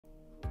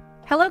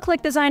Hello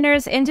Click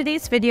Designers! In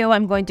today's video,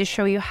 I'm going to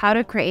show you how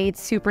to create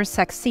super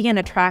sexy and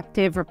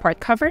attractive report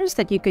covers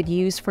that you could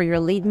use for your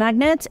lead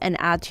magnets and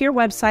add to your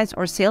websites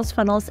or sales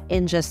funnels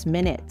in just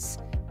minutes.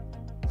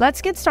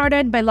 Let's get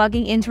started by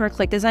logging into our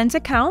ClickDesigns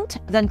account,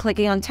 then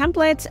clicking on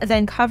templates,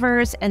 then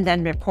covers, and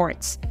then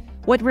reports.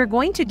 What we're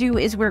going to do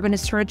is we're going to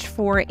search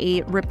for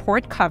a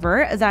report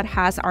cover that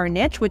has our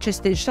niche, which is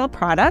digital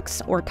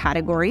products or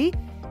category,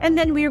 and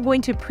then we are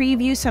going to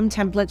preview some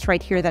templates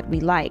right here that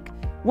we like.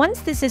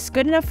 Once this is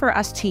good enough for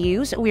us to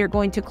use, we are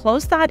going to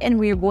close that and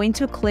we are going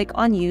to click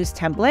on Use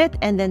Template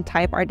and then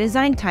type our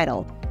design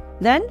title.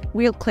 Then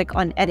we'll click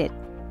on Edit.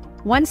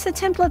 Once the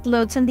template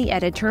loads in the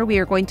editor, we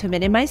are going to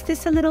minimize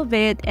this a little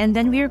bit and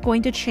then we are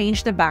going to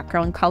change the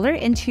background color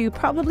into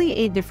probably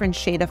a different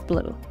shade of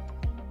blue.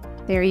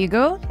 There you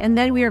go. And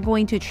then we are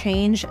going to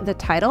change the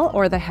title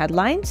or the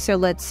headline. So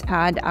let's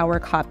add our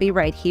copy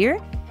right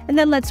here. And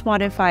then let's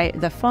modify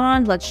the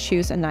font. Let's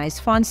choose a nice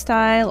font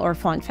style or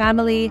font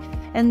family.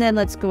 And then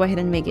let's go ahead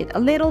and make it a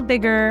little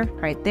bigger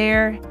right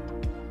there.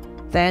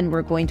 Then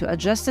we're going to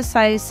adjust the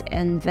size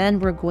and then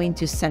we're going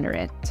to center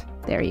it.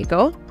 There you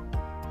go.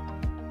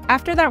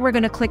 After that, we're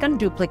going to click on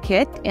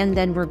duplicate and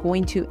then we're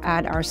going to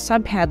add our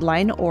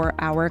subheadline or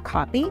our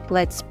copy.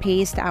 Let's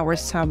paste our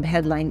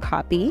subheadline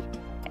copy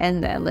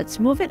and then let's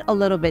move it a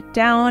little bit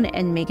down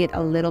and make it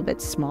a little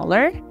bit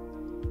smaller.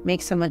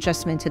 Make some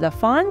adjustment to the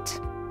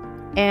font.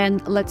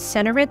 And let's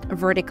center it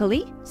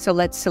vertically. So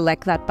let's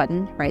select that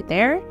button right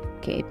there.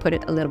 Okay, put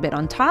it a little bit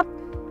on top.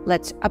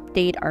 Let's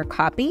update our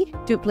copy,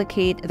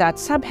 duplicate that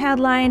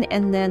subheadline,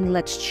 and then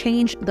let's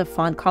change the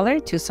font color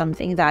to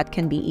something that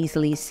can be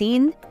easily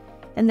seen.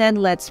 And then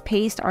let's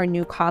paste our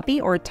new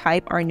copy or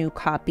type our new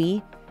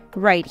copy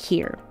right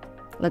here.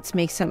 Let's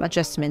make some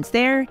adjustments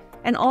there.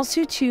 And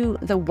also to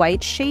the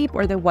white shape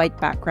or the white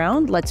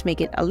background, let's make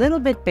it a little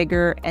bit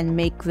bigger and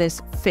make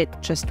this fit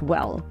just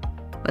well.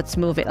 Let's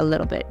move it a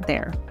little bit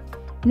there.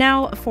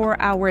 Now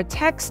for our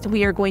text,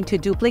 we are going to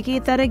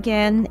duplicate that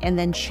again and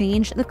then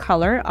change the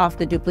color of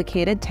the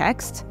duplicated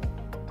text.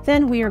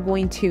 Then we are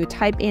going to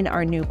type in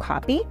our new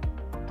copy,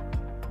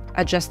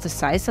 adjust the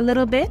size a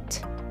little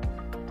bit,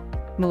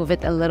 move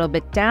it a little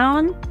bit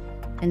down,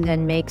 and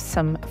then make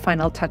some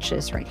final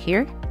touches right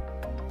here.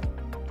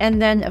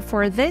 And then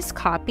for this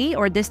copy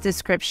or this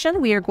description,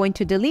 we are going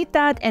to delete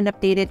that and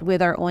update it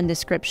with our own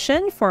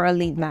description for a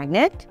lead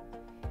magnet.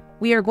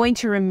 We are going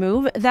to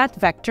remove that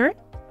vector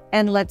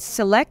and let's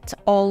select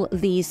all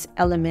these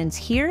elements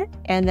here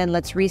and then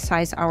let's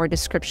resize our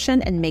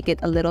description and make it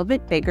a little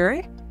bit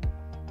bigger.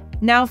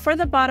 Now for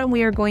the bottom,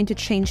 we are going to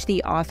change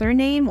the author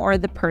name or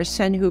the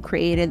person who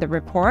created the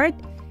report,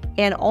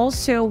 and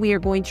also we are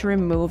going to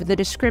remove the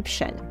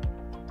description.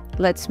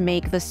 Let's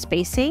make the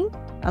spacing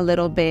a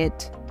little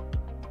bit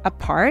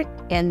apart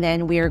and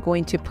then we are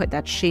going to put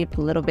that shape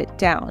a little bit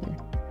down.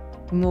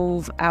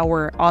 Move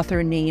our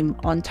author name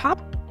on top.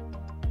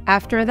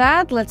 After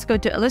that, let's go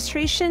to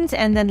illustrations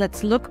and then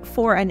let's look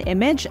for an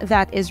image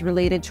that is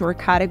related to our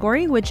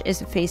category, which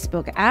is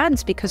Facebook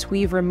ads, because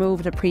we've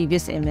removed the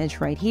previous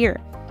image right here.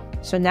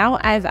 So now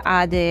I've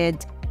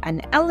added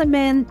an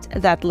element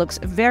that looks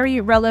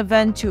very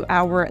relevant to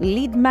our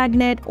lead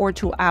magnet or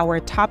to our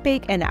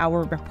topic and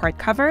our report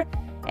cover,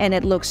 and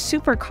it looks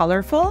super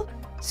colorful.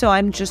 So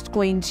I'm just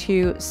going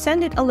to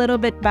send it a little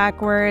bit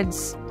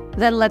backwards.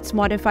 Then let's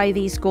modify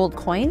these gold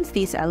coins,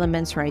 these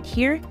elements right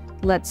here.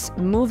 Let's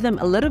move them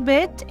a little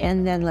bit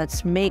and then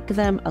let's make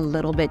them a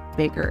little bit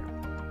bigger.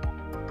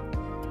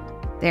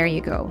 There you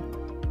go.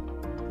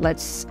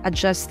 Let's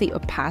adjust the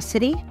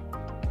opacity.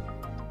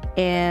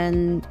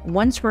 And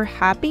once we're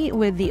happy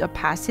with the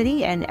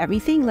opacity and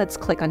everything, let's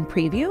click on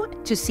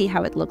preview to see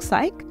how it looks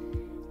like.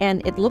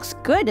 And it looks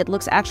good. It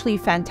looks actually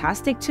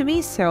fantastic to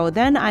me. So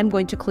then I'm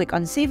going to click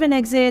on save and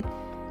exit.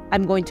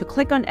 I'm going to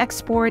click on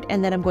export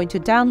and then I'm going to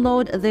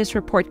download this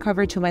report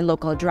cover to my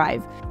local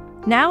drive.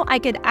 Now I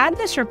could add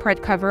this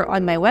report cover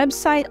on my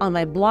website, on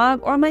my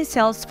blog, or my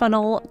sales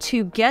funnel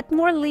to get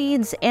more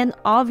leads and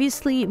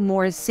obviously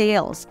more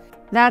sales.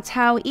 That's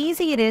how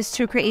easy it is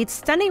to create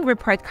stunning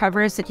report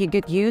covers that you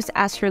could use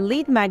as your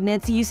lead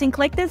magnets using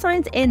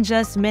ClickDesigns in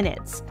just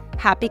minutes.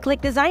 Happy click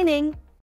designing!